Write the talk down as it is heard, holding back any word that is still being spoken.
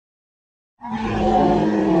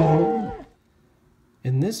In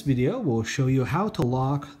this video, we'll show you how to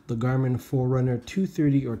lock the Garmin Forerunner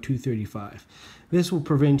 230 or 235. This will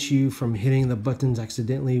prevent you from hitting the buttons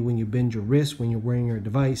accidentally when you bend your wrist when you're wearing your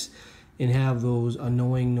device and have those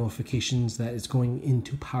annoying notifications that it's going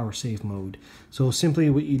into power save mode. So simply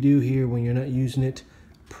what you do here when you're not using it,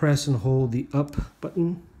 press and hold the up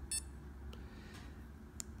button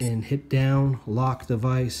and hit down, lock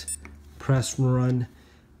device, press run.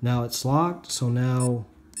 Now it's locked, so now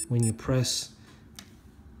when you press,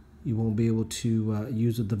 you won't be able to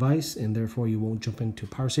use the device, and therefore you won't jump into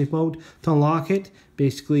power save mode. To unlock it,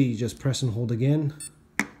 basically you just press and hold again,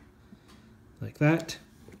 like that,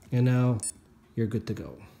 and now you're good to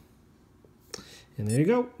go. And there you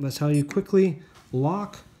go. That's how you quickly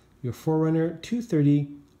lock your Forerunner 230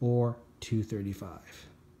 or 235.